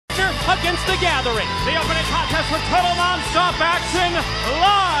against the Gathering. The opening contest with total non-stop action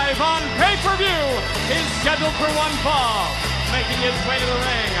live on pay-per-view is scheduled for one fall. Making his way to the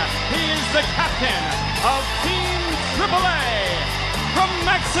ring, he is the captain of Team AAA from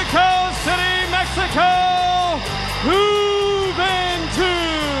Mexico City, Mexico, Juventud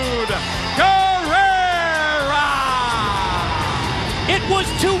Guerrera. It was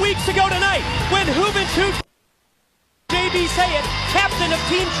 2 weeks ago tonight when Juventud, JB Sayed, captain of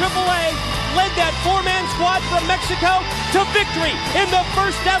Team AAA, led that four-man squad from Mexico to victory in the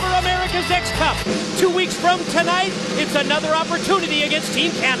first ever America's X Cup. 2 weeks from tonight, it's another opportunity against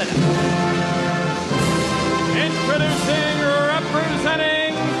Team Canada. Introducing,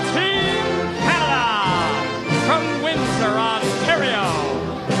 representing Team Canada from Windsor, Ontario,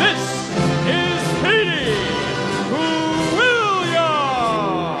 this is Petey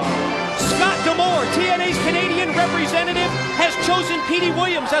TNA's Canadian representative has chosen Petey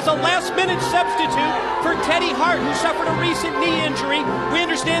Williams as a last-minute substitute for Teddy Hart, who suffered a recent knee injury. We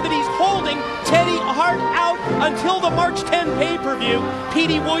understand that he's holding Teddy Hart out until the March 10 pay-per-view.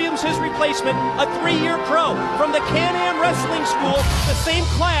 Petey Williams, his replacement, a 3-year pro from the Can-Am Wrestling School, the same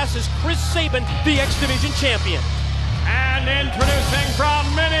class as Chris Sabin, the X Division champion. And introducing from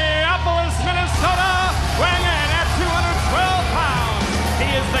Minneapolis, Minnesota, weighing in at 212 pounds, he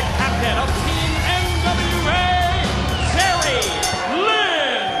is the captain of Team NWA,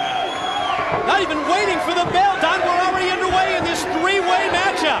 Lynn. Not even waiting for the bell, Don. We're already underway in this three-way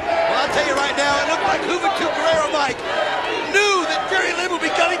matchup. Well, I'll tell you right now, it looked like Juventud Guerrera, Mike, knew that Jerry Lynn would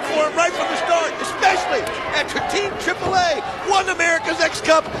be gunning for him right from the start, especially after Team AAA won America's X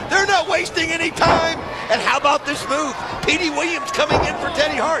Cup. They're not wasting any time. And how about this move? Petey Williams coming in for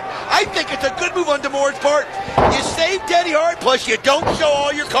Teddy Hart. I think it's a good move on D'Amore's part. You save Teddy Hart, plus you don't show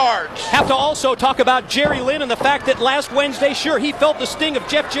all your cards. Have to also talk about Jerry Lynn and the fact that last Wednesday, sure, he felt the sting of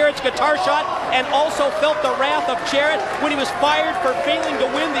Jeff Jarrett's guitar shot and also felt the wrath of Jarrett when he was fired for failing to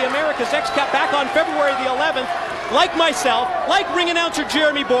win the America's X Cup back on February the 11th. Like myself, like ring announcer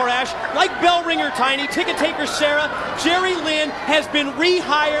Jeremy Borash, like bell ringer Tiny, ticket taker Sarah, Jerry Lynn has been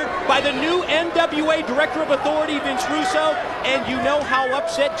rehired by the new NWA Director of Authority, Vince Russo, and you know how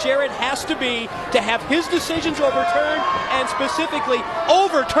upset Jarrett has to be to have his decisions overturned, and specifically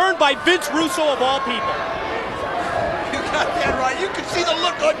overturned by Vince Russo of all people. You got that right. You can see the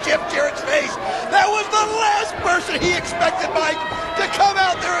look on Jeff Jarrett's face. That was the last person he expected, Mike, to come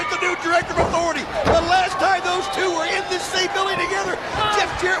out there as the new Director of Authority. The last time those two were in this same building together,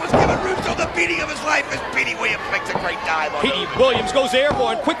 Jeff Jarrett was giving Russo the beating of his life as Petey Williams makes a great dive on Petey Williams goes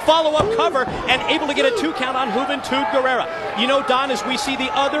airborne, quick follow-up cover, and able to get a 2 count on Juventud Guerrera. You know, Don, as we see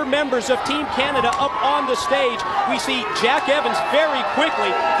the other members of Team Canada up on the stage, we see Jack Evans very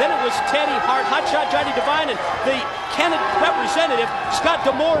quickly. Then it was Teddy Hart, Hotshot Johnny Devine, and the Canada representative, Scott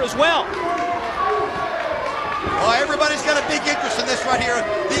D'Amore, as well. Well, everybody's got a big interest in this right here.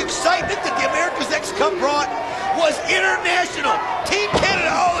 The excitement that the America's X Cup brought was international. Team Canada,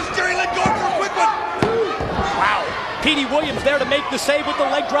 oh, is Jerry Lynn going for a quick one? Wow. Petey Williams there to make the save with the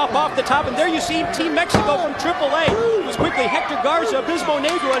leg drop off the top. And there you see Team Mexico from AAA. It was quickly Hector Garza, Abismo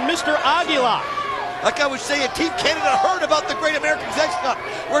Negro, and Mr. Aguilar. Like I was saying, Team Canada heard about the Great America's X Cup,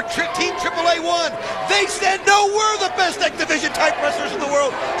 where Team AAA won. They said, no, we're the best X Division type wrestlers in the world,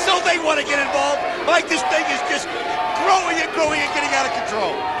 so they want to get involved. Mike, this thing is just growing and getting out of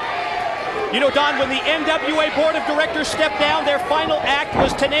control. You know, Don, when the NWA Board of Directors stepped down, their final act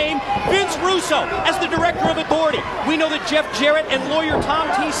was to name Vince Russo as the Director of Authority. We know that Jeff Jarrett and lawyer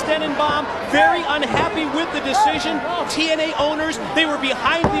Tom T. Stenenbaum, very unhappy with the decision. TNA owners, they were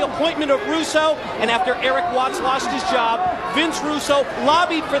behind the appointment of Russo, and after Eric Watts lost his job, Vince Russo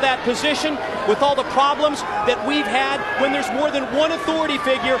lobbied for that position. With all the problems that we've had, when there's more than one authority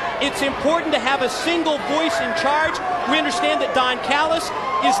figure, it's important to have a single voice in charge. We understand that Don Callis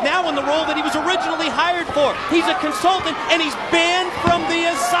is now in the role that he was originally hired for. He's a consultant, and he's banned from the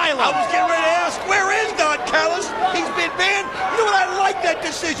asylum. I was getting ready to ask, where is Don Callis? He's been banned. You know what? I like that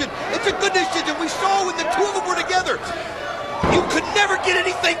decision. It's a good decision. We saw when the two of them were together. You could never get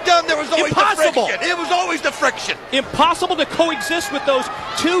anything done. There was always the friction. It was always the friction. Impossible to coexist with those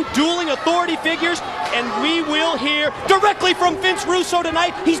two dueling authority figures, and we will hear directly from Vince Russo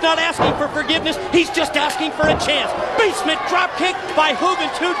tonight. He's not asking for forgiveness. He's just asking for a chance. Basement drop kick by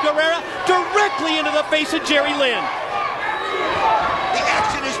Juventud Guerrera directly into the face of Jerry Lynn. The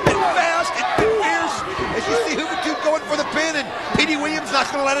action has been fast. It's been fierce. As you see Juventud going for the pin, and Petey Williams Lynn's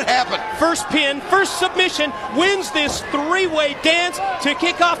not going to let it happen. First pin, first submission, wins this three-way dance to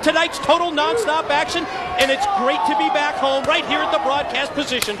kick off tonight's total nonstop action. And it's great to be back home right here at the broadcast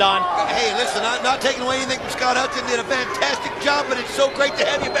position, Don. Hey, listen, I'm not taking away anything from Scott Hudson. Did a fantastic job, but it's so great to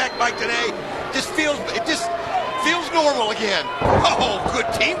have you back, Mike, today. It just feels normal again. Oh, good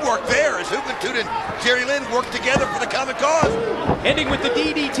teamwork there as Juventud and Jerry Lynn work together for the common cause. Ending with the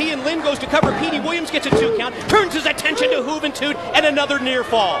DDT, and Lynn goes to cover. Petey Williams gets a 2 count, turns his attention to Juventud, and another near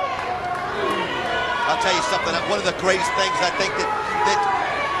fall. I'll tell you something, one of the greatest things I think that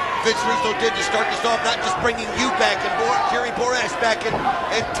Vince Russo did to start this off, not just bringing you back and Jerry Borash back and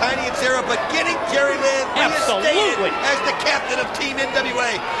Tiny and Sarah, but getting Jerry Lynn reinstated as the captain of Team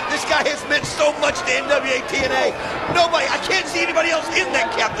NWA. This guy has meant so much to NWA TNA. I can't see anybody else in that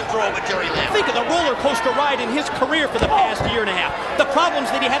captain's role but Jerry Lynn. Think of the roller coaster ride in his career for the past year and a half. The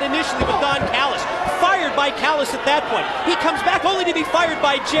problems that he had initially with Don Callis. Fired by Callis at that point. He comes back only to be fired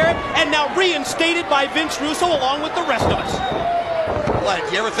by Jarrett and now reinstated by Vince Russo along with the rest of us. What,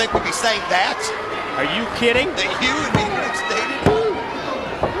 did you ever think we'd be saying that? Are you kidding? That you would be reinstated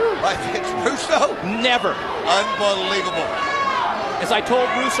by Vince Russo? Never. Unbelievable. As I told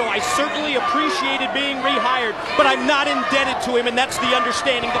Russo, I certainly appreciated being rehired, but I'm not indebted to him, and that's the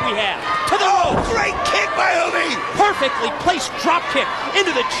understanding that we have. To the ropes. Great kick by Juvi. Perfectly placed drop kick into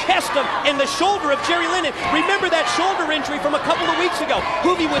the chest and the shoulder of Jerry Lynn. Remember that shoulder injury from a couple of weeks ago?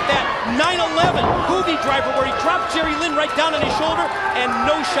 Juvi with that 9/11 Juvi driver where he dropped Jerry Lynn right down on his shoulder, and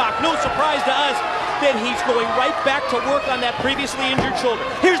no shock, no surprise to us. Then he's going right back to work on that previously injured shoulder.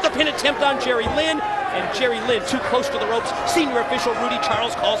 Here's the pin attempt on Jerry Lynn, and Jerry Lynn too close to the ropes. Senior official Rudy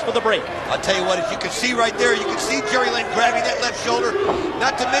Charles calls for the break. I'll tell you what, as you can see right there, you can see Jerry Lynn grabbing that left shoulder.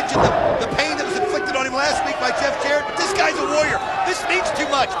 Not to mention the pain that was inflicted on him last week by Jeff Jarrett, but this guy's a warrior. This means too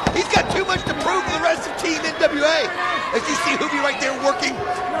much. He's got too much to prove to the rest of Team NWA. As you see Juvi right there working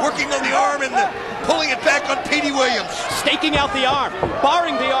on the arm and pulling it back on Petey Williams. Staking out the arm,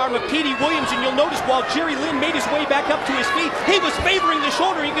 barring the arm of Petey Williams, and you'll notice while Jerry Lynn made his way back up to his feet, he was favoring the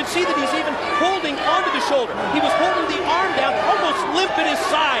shoulder. You can see that he's even holding onto the shoulder. He was holding the arm down, almost limp at his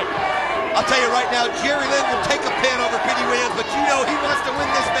side. I'll tell you right now, Jerry Lynn will take a pin over Petey Williams, but you know he wants to win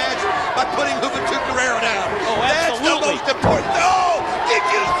this match by putting Juventud Guerrera down. Oh, absolutely. That's the most important. Oh, did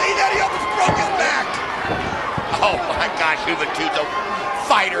you see that? He almost broke his back. Oh my gosh, Juventud's a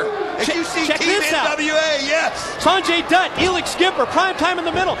fighter. As you see Team NWA, yes. Sanjay Dutt, Elix Skipper, prime time in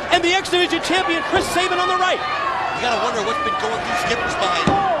the middle, and the X-Division champion Chris Sabin on the right. You gotta wonder what's been going through Skipper's mind.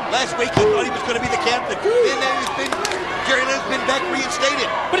 Last week he thought he was going to be the captain. Then Jerry Lynn's been back reinstated.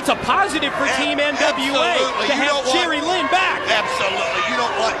 But it's a positive for Team NWA to have Jerry Lynn back. Absolutely. You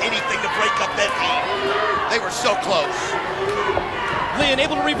don't want anything to break up that team. They were so close. Lynn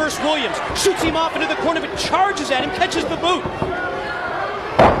able to reverse Williams, shoots him off into the corner, but charges at him, catches the boot.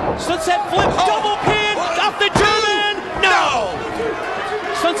 Sunset flip, double pin, off the German. No!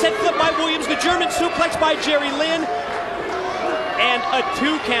 Sunset flip by Williams, the German suplex by Jerry Lynn, and a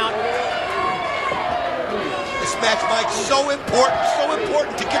 2 count. This match, Mike, so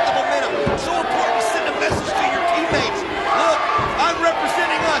important to get the momentum, so important to send a message to your teammates. Look, I'm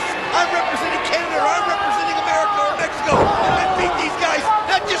representing us, I'm representing Canada, or I'm representing America or Mexico, and I beat these guys,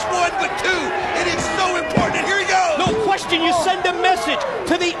 not just 1, but 2. It is so important, and here he goes. No question, you send a message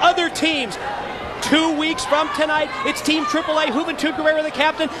to the other teams. 2 weeks from tonight, it's Team AAA, Juventud Guerrera, the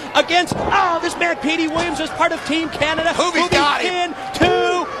captain, against, this man, Petey Williams, as part of Team Canada. Juvi's got him. 2.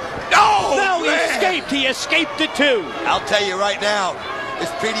 No, he escaped to 2. I'll tell you right now, is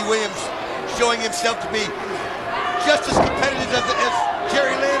Petey Williams showing himself to be just as competitive as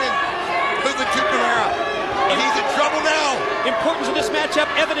Jerry Lynn and Juventud Guerrera. And he's in trouble now. Importance of this matchup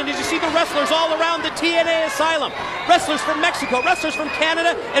evident as you see the wrestlers all around the TNA asylum. Wrestlers from Mexico, wrestlers from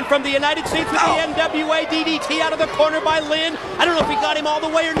Canada, and from the United States with the NWA DDT out of the corner by Lynn. I don't know if he got him all the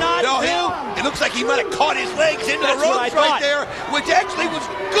way or not. No, it looks like he might have caught his legs into the ropes right there, which actually was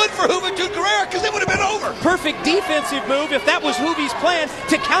good for Juventud Guerrera because it would have been over. Perfect defensive move if that was Juvi's plan,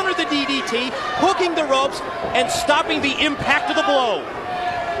 to counter the DDT, hooking the ropes, and stopping the impact of the blow.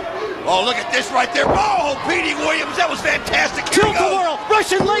 Oh, look at this right there. Oh, Petey Williams, that was fantastic. Tilt-a-whirl,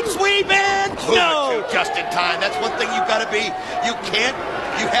 Russian leg sweep, and no! Just in time. That's one thing you've got to be. You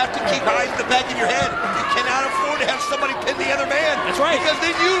have to keep eyes in the back of your head. You cannot afford to have somebody pin the other man. That's right. Because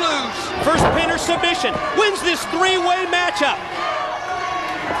then you lose. First pin or submission wins this 3-way matchup.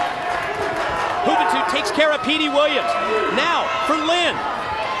 Juventud takes care of Petey Williams. Now for Lynn.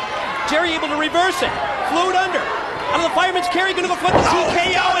 Jerry able to reverse it. Flew it under. Out of the fireman's carry, going to go for the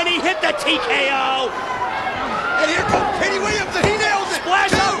TKO, and he hit the TKO. And here comes Petey Williams, and he nails it.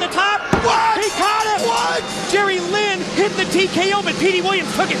 Splash off the top. What? He caught him. What? Jerry Lynn hit getting the TKO, but Petey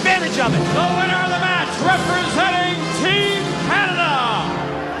Williams took advantage of it. The winner of the match, representing Team Canada,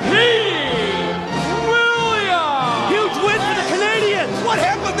 Petey Williams. Huge win for the Canadians. What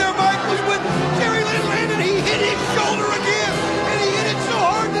happened there, Mike, was when Jerry Lynn landed, he hit his shoulder again, and he hit it so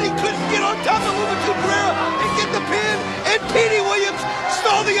hard that he couldn't get on top of Juventud Guerrera and get the pin, and Petey Williams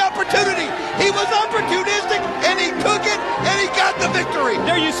saw the opportunity. He was opportunistic, and he took it, and he got the victory.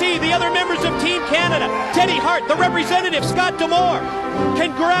 There you see the other members of Team Canada. Teddy Hart, the representative, Scott D'Amore,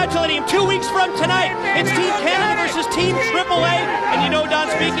 congratulating him 2 weeks from tonight. It's Team Canada versus Team AAA. And you know, Don,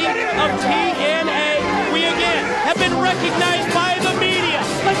 speaking of TNA, we again have been recognized by the media.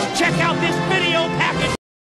 Let's check out this video.